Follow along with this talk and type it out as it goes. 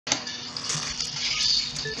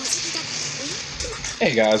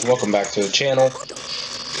Hey guys, welcome back to the channel.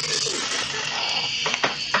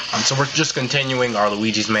 So we're just continuing our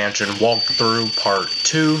Luigi's Mansion walkthrough part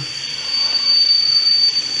 2.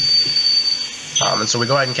 And so we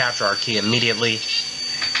go ahead and capture our key immediately,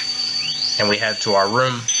 and we head to our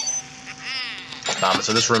room.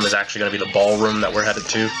 So this room is actually going to be the ballroom that we're headed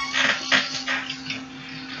to.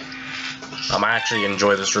 I actually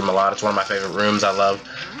enjoy this room a lot. It's one of my favorite rooms. I love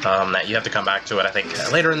that you have to come back to it, I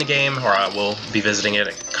think, later in the game, or I will be visiting it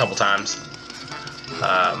a couple times.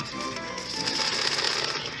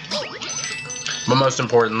 But most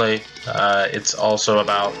importantly, it's also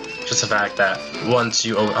about just the fact that once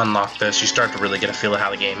you unlock this, you start to really get a feel of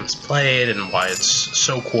how the game is played and why it's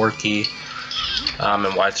so quirky,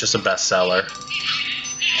 and why it's just a bestseller.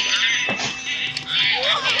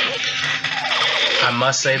 I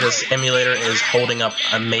must say this emulator is holding up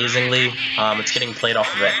amazingly. It's getting played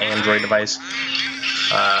off of an Android device.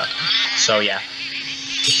 So yeah,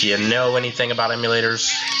 if you know anything about emulators,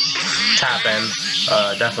 tap in,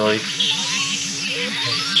 definitely.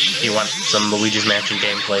 If you want some Luigi's Mansion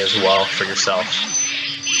gameplay as well for yourself.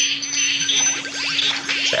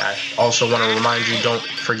 So I also want to remind you, don't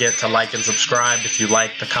forget to like and subscribe if you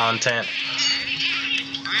like the content.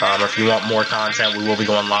 Or if you want more content, we will be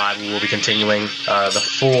going live. We will be continuing the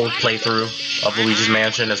full playthrough of Luigi's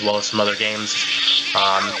Mansion as well as some other games.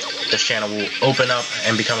 This channel will open up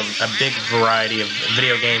and become a big variety of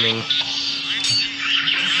video gaming.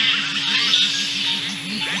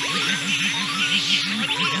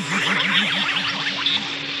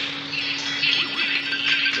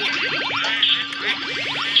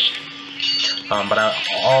 But I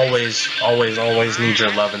always need your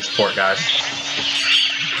love and support, guys.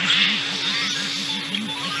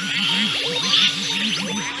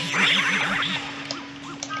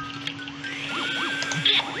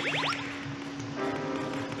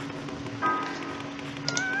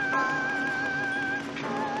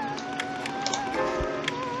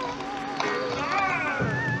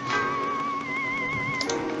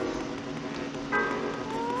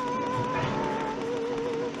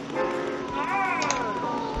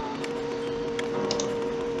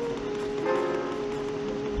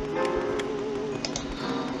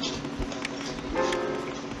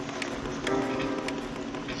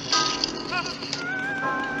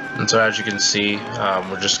 And so as you can see,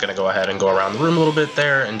 we're just going to go ahead and go around the room a little bit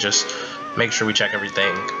there and just make sure we check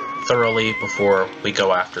everything thoroughly before we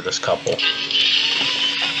go after this couple.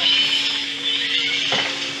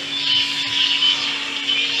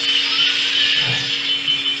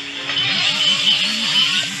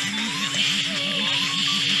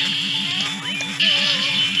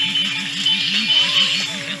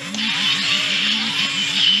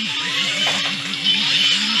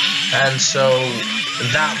 And so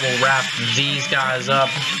that will wrap these guys up,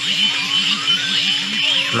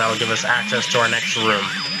 and that will give us access to our next room.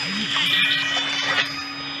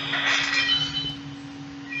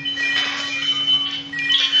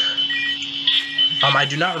 I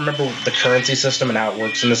do not remember the currency system and how it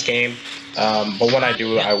works in this game, but when I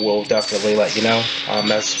do, I will definitely let you know.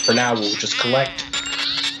 As for now, we'll just collect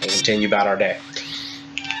and continue about our day.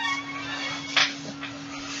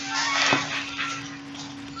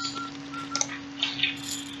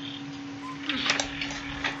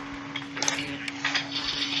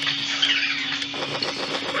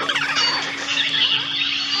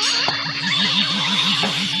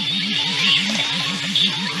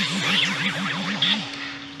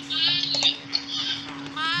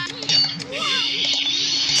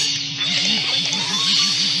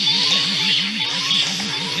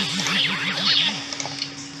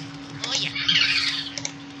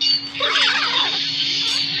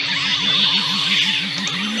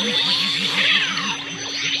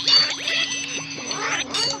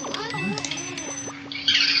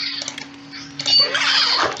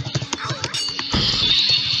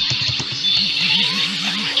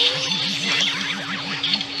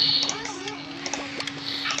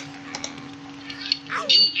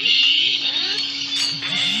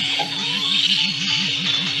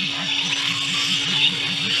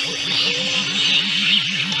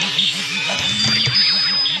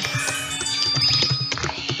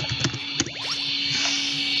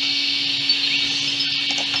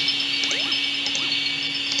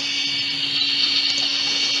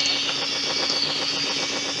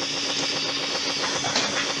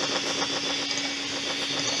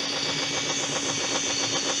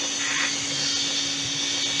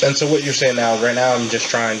 And so what you're saying now, right now I'm just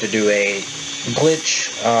trying to do a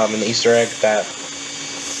glitch in the Easter egg that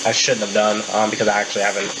I shouldn't have done because I actually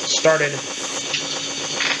haven't started.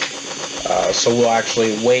 So we'll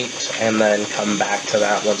actually wait and then come back to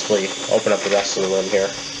that once we open up the rest of the room here.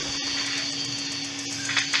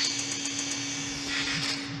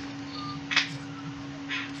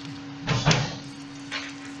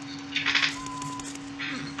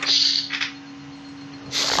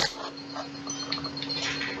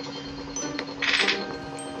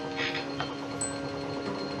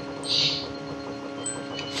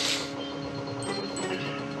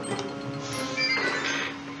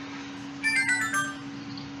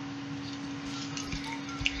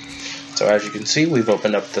 So as you can see, we've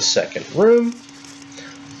opened up the second room.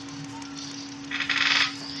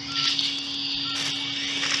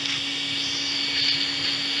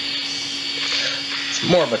 It's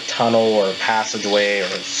more of a tunnel or a passageway or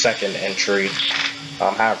a second entry,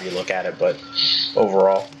 however you look at it, but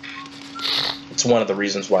overall, it's one of the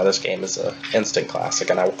reasons why this game is an instant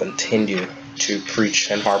classic, and I will continue to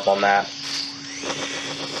preach and harp on that.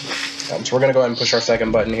 So we're going to go ahead and push our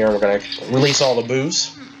second button here, and we're going to release all the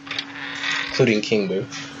boos, including King Boo.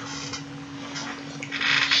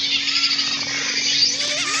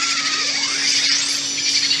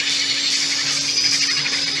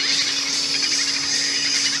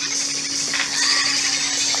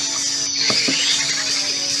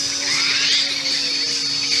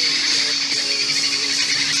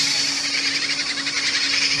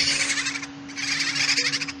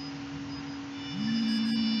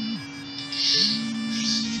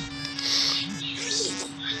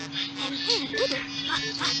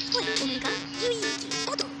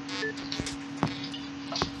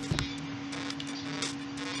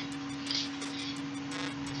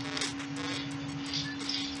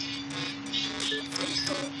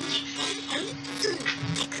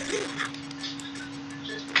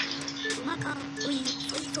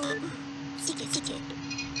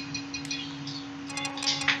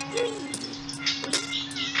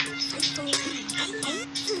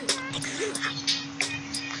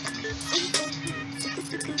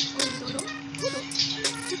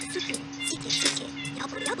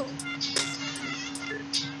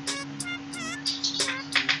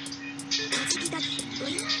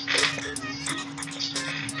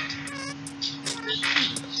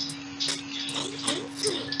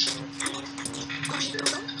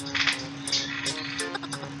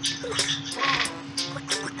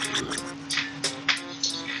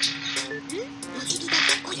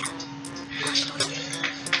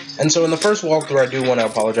 And so in the first walkthrough, I do want to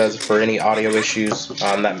apologize for any audio issues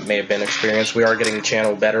that may have been experienced. We are getting the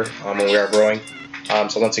channel better and we are growing.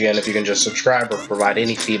 So once again, if you can just subscribe or provide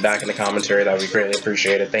any feedback in the commentary, that would be greatly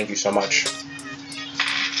appreciated. Thank you so much.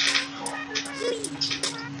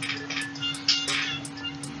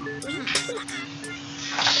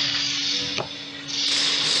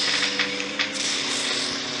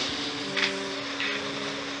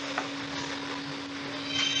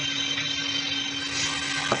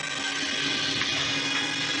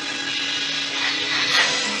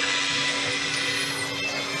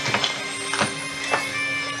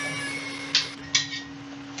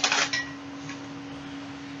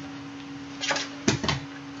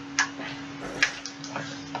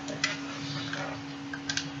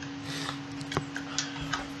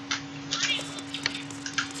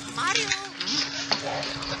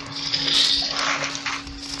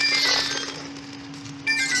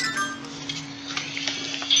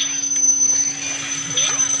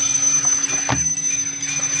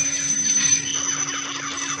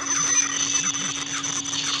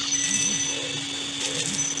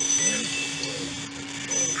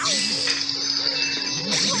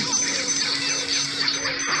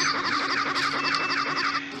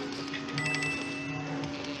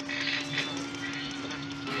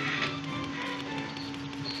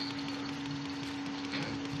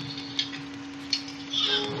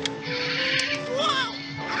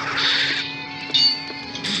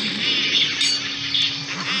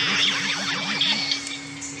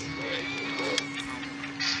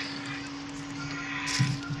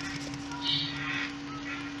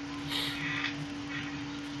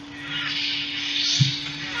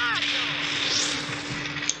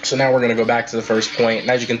 So now we're going to go back to the first point,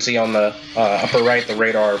 and as you can see on the upper right, the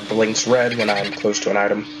radar blinks red when I'm close to an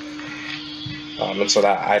item. And so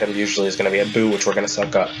that item usually is going to be a boo, which we're going to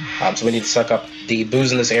suck up. So we need to suck up the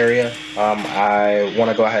boos in this area. I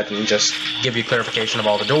want to go ahead and just give you clarification of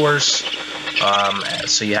all the doors,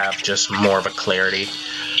 so you have just more of a clarity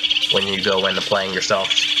when you go into playing yourself.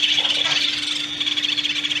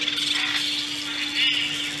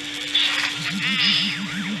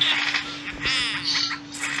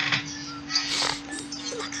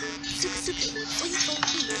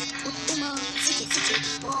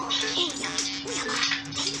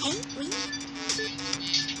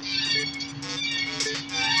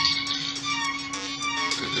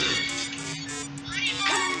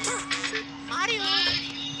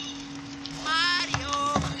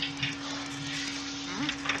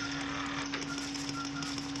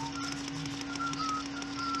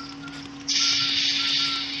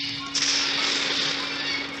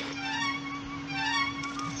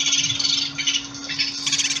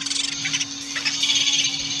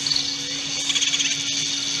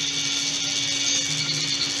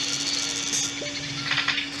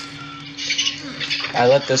 I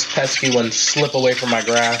let this pesky one slip away from my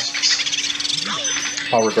grasp.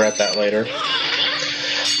 I'll regret that later.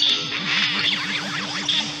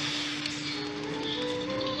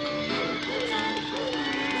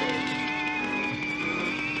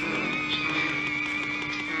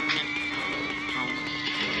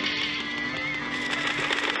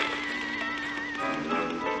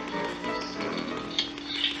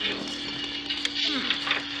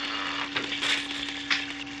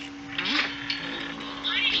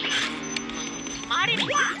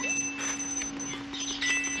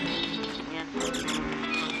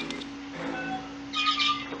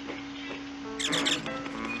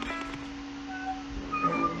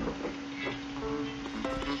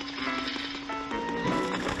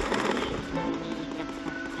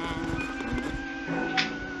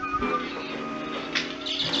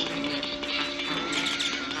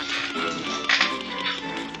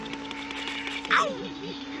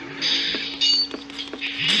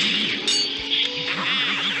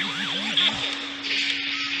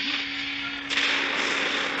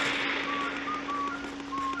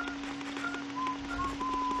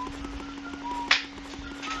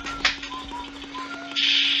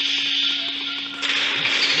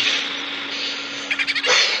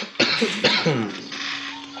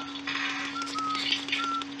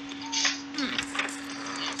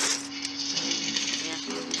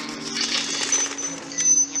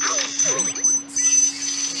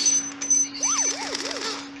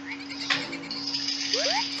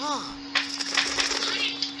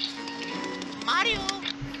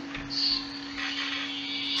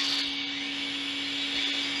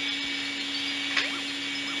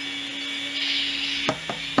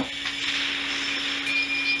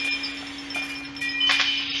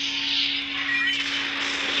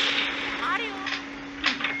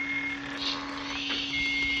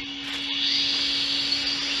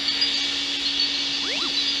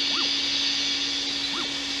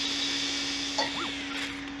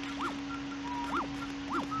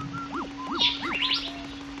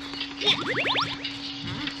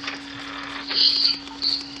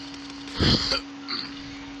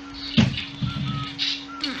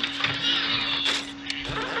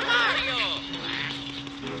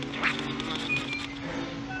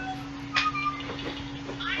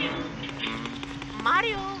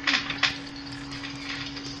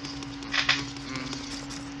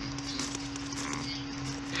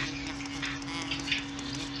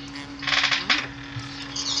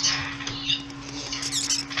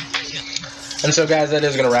 And so, guys, that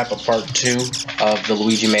is going to wrap up part 2 of the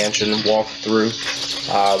Luigi Mansion walkthrough.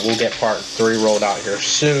 We'll get part 3 rolled out here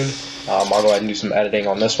soon. I'll go ahead and do some editing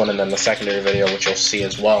on this one and then the secondary video, which you'll see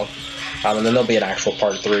as well. And then there'll be an actual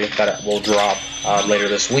part 3 that will drop later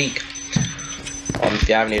this week. If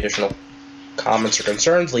you have any additional comments or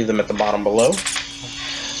concerns, leave them at the bottom below.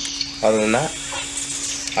 Other than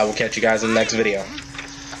that, I will catch you guys in the next video.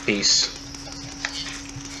 Peace.